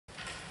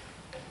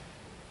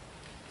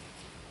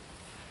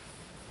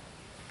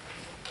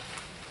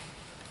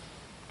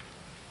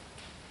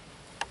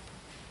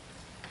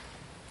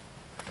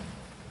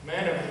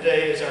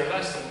today is our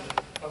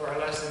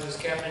lesson is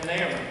Captain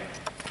Naaman.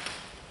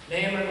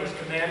 Naaman was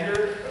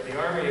commander of the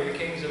army of the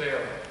kings of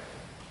Aram.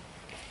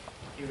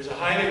 He was a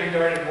highly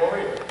regarded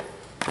warrior,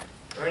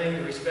 earning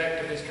the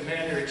respect of his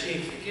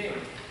commander-in-chief, the king.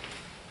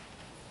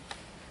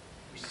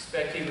 We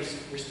suspect he was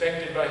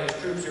respected by his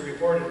troops who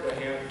reported to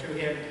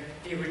him.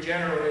 He was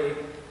generally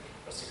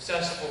a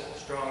successful,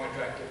 strong,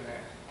 attractive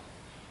man.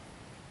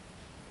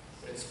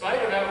 But in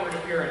spite of outward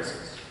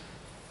appearances,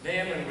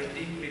 Naaman was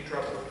deeply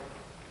troubled.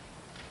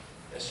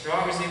 As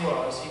strong as he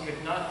was, he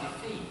could not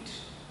defeat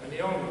an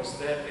illness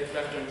that, if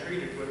left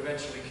untreated, would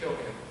eventually kill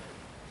him,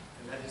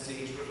 and that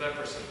disease was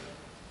leprosy.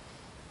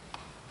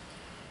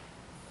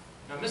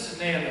 Now, Mrs.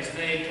 Naaman's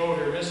maid told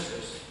her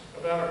mistress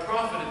about a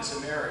prophet in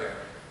Samaria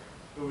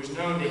who was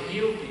known to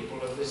heal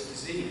people of this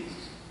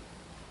disease.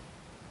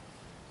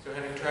 So,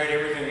 having tried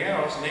everything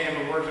else,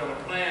 Naaman worked on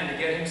a plan to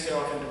get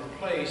himself into the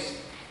place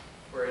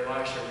where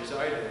Elisha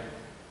resided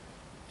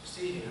to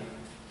see him.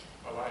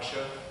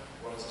 Elisha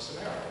was a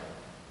Samaritan.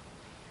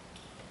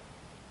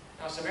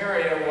 Now,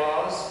 Samaria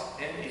was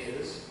and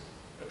is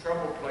a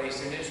troubled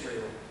place in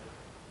Israel.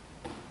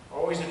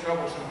 Always a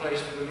troublesome place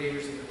for the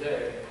leaders of the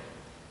day.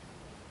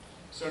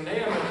 So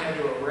Naaman had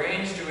to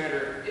arrange to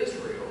enter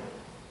Israel,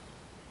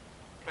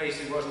 a place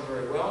he wasn't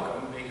very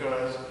welcome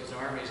because his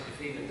armies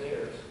defeated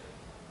theirs.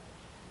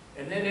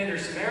 And then enter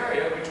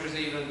Samaria, which was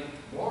even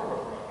more of a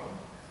problem.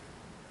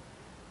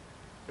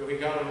 So he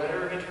got a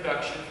letter of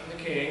introduction from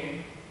the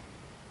king,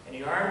 and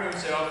he armed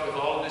himself with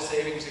all of his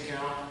savings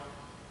account,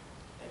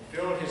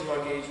 filled his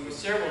luggage with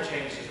several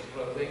changes of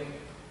clothing,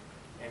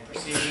 and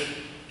proceeded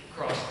to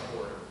cross the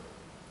border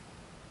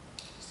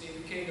to see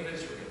the king of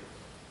Israel.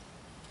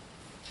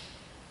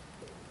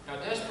 Now,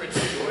 desperate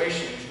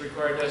situations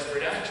require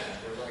desperate actions,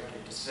 we're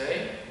likely to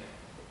say.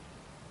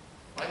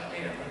 Like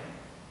Naaman,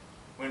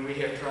 when we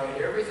have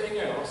tried everything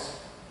else,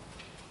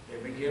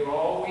 then we give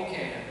all we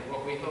can to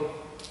what we hope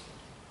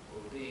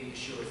will be the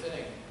sure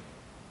thing.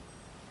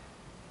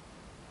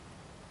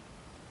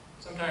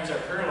 Sometimes our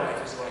prayer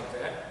life is like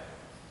that.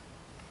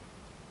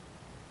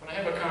 When I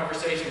have a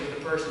conversation with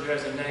a person who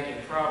has a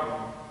nagging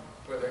problem,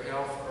 whether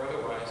health or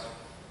otherwise,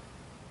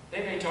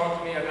 they may talk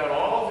to me about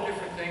all the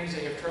different things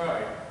they have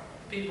tried,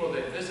 the people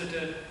they've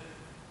visited,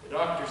 the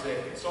doctors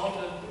they've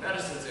consulted, the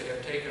medicines they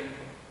have taken,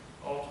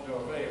 all to no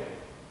avail.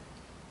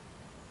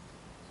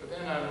 So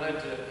then I'm led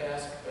to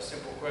ask a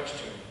simple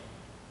question.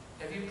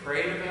 Have you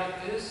prayed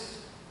about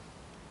this?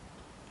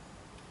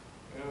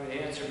 Well, the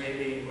answer may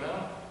be,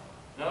 well,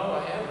 no,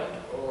 I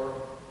haven't, or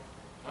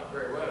not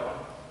very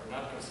well, or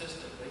not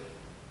consistently.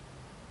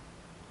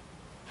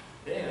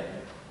 Then,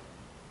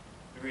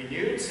 the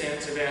renewed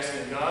sense of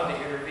asking God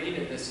to intervene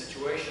in this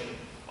situation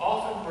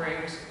often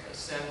brings a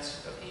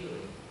sense of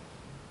healing.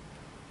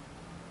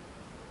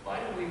 Why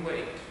do we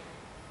wait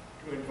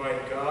to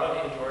invite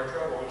God into our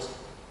troubles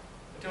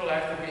until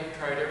after we've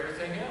tried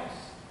everything else?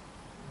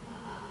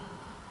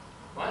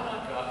 Why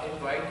not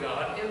invite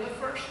God in the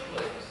first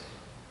place?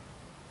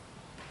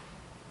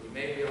 We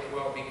may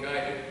well be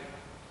guided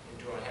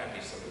into a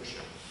happy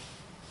solution.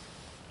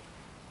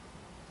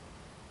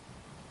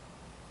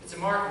 It's a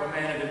mark of a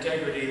man of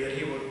integrity that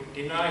he will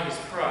deny his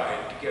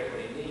pride to get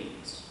what he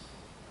needs.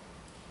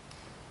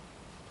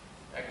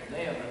 Back to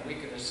Naaman, we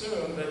can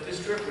assume that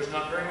this trip was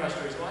not very much to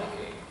his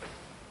liking.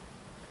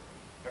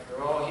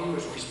 After all, he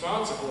was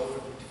responsible for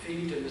the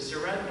defeat and the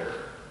surrender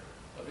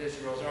of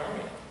Israel's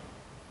army.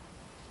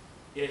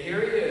 Yet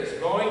here he is,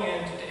 going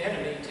into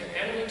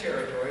enemy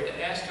territory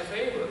to ask a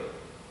favor,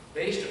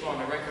 based upon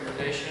the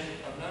recommendation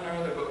of none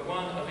other but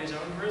one of his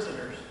own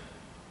prisoners.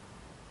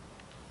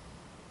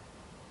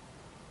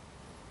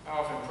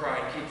 How often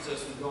pride keeps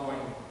us from going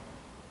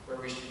where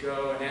we should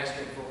go and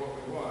asking for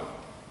what we want,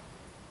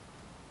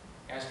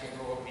 asking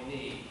for what we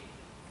need,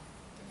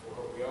 and for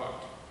what we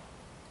ought.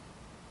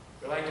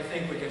 We like to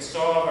think we can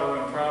solve our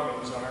own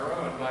problems on our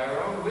own, by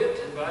our own wit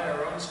and by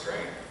our own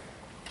strength.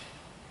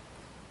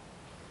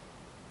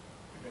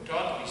 We've been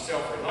taught to be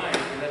self-reliant,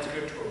 and that's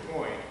good to a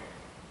point.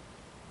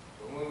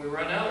 But when we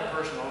run out of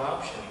personal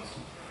options,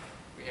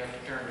 we have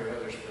to turn to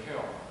others for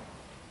help.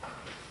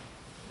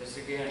 This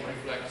again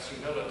reflects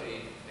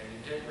humility and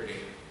integrity.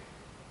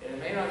 And it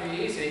may not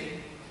be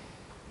easy.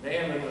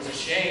 Naaman was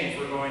ashamed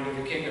for going to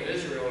the king of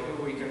Israel,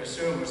 who we can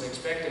assume was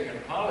expecting an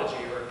apology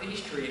or a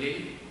peace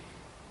treaty.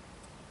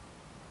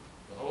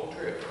 The whole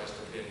trip must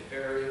have been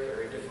very,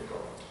 very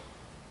difficult.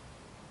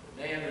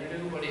 But Naaman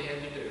knew what he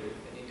had to do,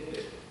 and he did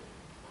it.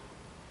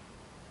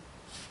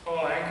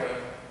 Paul Anka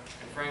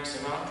and Frank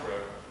Sinatra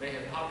may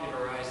have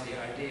popularized the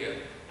idea,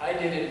 I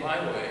did it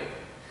my way.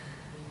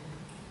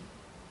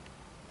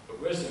 But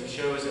wisdom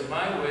shows that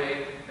my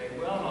way may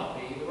well not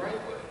be the right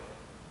way.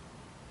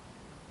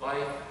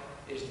 Life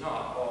is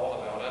not all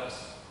about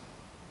us.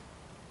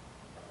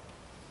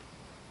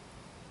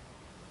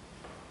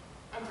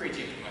 I'm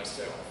preaching to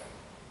myself.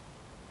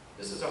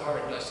 This is a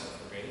hard lesson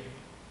for me.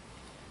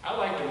 I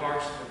like to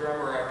march to the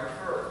drummer I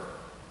prefer.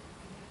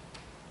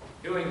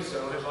 Doing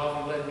so has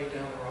often led me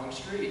down the wrong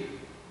street.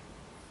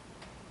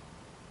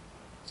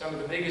 Some of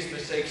the biggest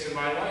mistakes in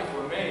my life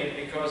were made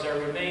because I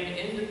remained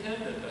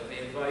independent of the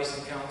advice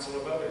and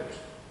counsel of others.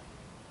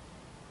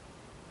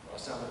 While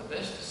some of the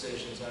best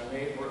decisions I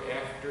made were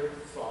after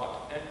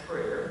thought and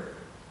prayer,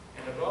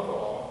 and above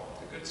all,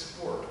 the good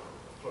support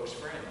of close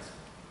friends.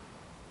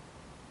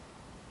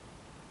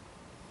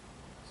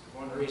 This is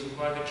one reason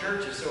why the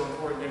church is so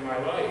important in my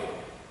life.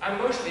 I'm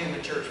mostly in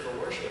the church for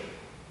worship,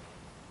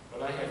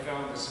 but I have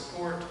found the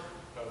support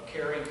of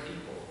caring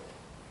people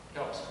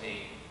helps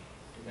me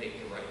to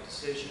make the right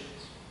decisions.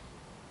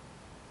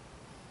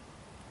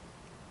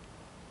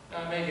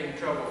 Now, I may get in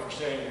trouble for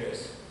saying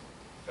this,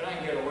 but I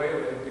can get away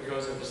with it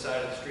because of the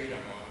side of the street I'm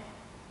on.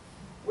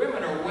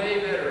 Women are way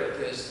better at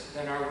this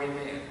than are we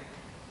men.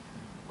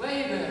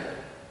 Way better.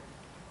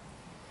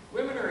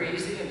 Women are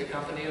easy in the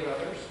company of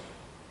others,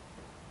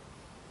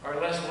 are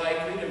less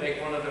likely to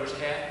make one of those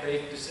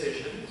half-baked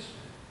decisions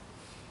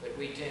that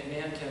we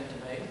men tend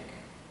to make.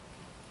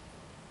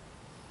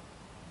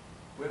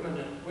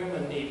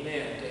 Women need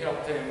men to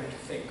help them to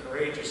think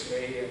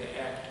courageously and to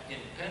act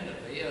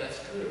independently. Yeah,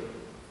 that's true.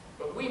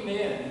 But we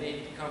men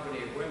need the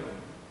company of women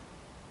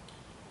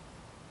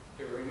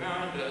to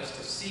remind us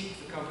to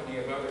seek the company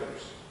of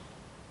others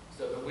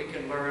so that we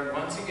can learn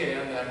once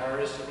again that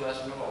hardest of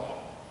lesson of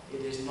all.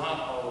 It is not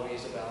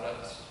always about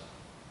us.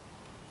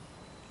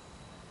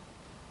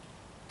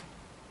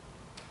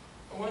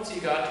 Once he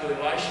got to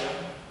Elisha,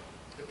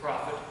 the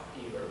prophet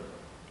healer,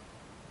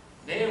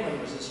 Naaman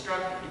was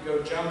instructed to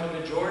go jump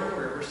in the Jordan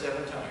River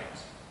 7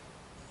 times.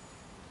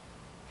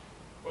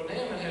 Well,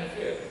 Naaman had a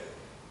fit.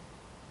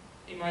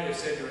 He might have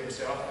said to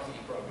himself, I think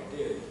he probably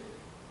did,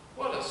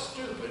 what a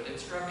stupid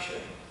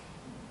instruction.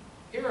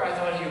 Here I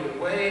thought he would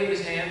wave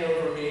his hand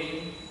over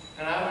me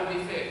and I would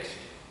be fixed.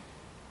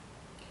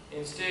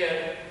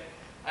 Instead,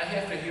 I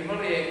have to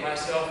humiliate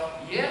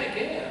myself yet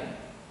again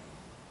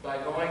by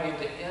going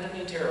into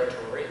enemy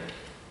territory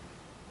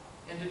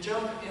and to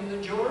jump in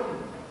the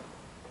Jordan.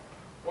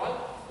 What?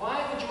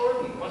 Why the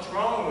Jordan? What's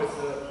wrong with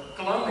the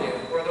Columbia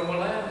or the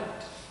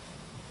Willamette?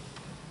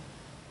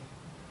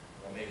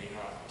 Well, maybe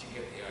not, but you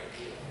get the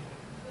idea.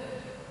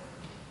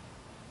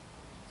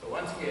 So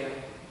once again,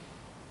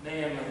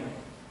 Naaman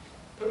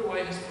put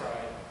away his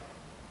pride,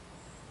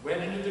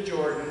 went into the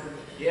Jordan,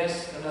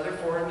 yes, another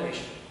foreign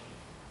nation,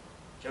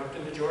 jumped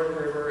in the Jordan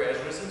River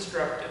as was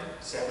instructed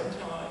 7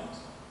 times.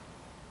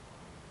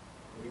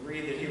 We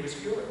read that he was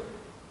cured.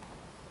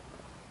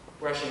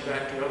 Rushing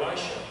back to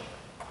Elisha,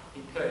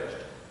 he pledged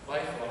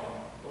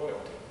lifelong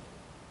loyalty.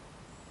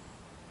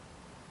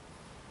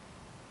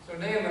 So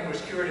Naaman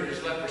was cured of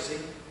his leprosy,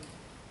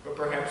 but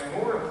perhaps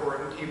more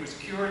important, he was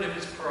cured of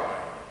his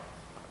pride,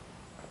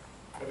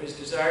 of his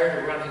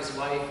desire to run his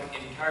life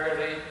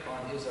entirely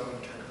on his own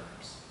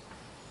terms.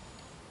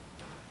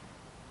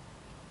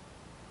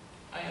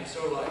 I am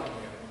so like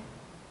him.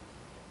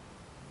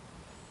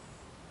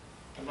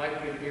 I'm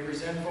likely to be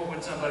resentful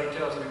when somebody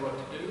tells me what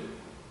to do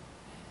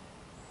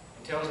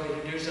and tells me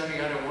to do something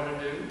I don't want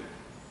to do.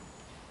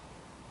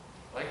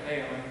 Like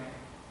Naaman,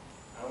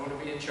 I want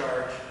to be in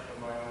charge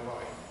of my own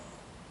life.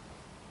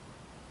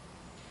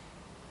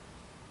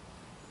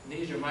 And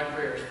these are my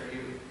prayers for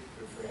you,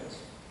 good friends.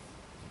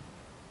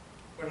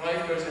 When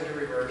life goes into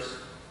reverse,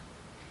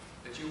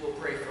 that you will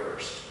pray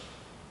first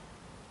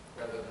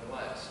rather than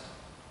last.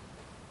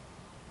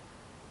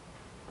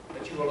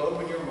 That you will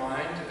open your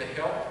mind to the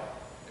help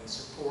and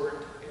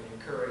support and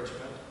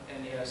encouragement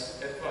and,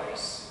 yes,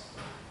 advice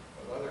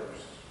of others.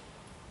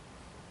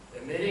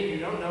 Admitting you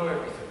don't know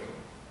everything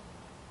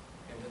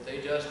and that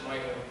they just might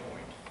have a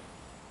point.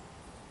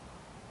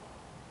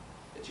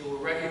 That you will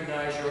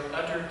recognize your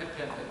utter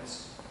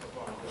dependence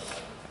upon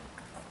God.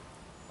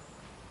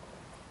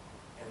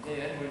 And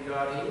then, when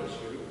God heals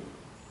you,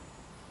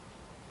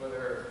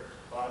 whether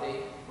body,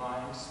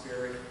 mind,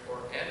 spirit, or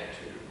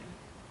attitude,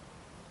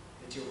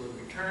 that you will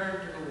return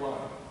to the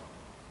one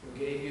who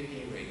gave you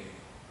healing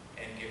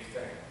and give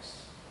thanks.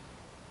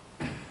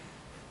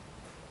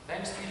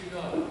 Thanks be to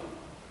God,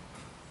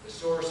 the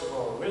source of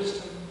all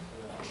wisdom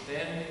and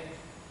understanding,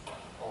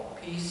 all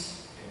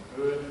peace and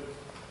good,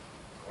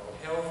 all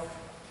health,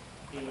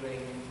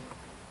 healing,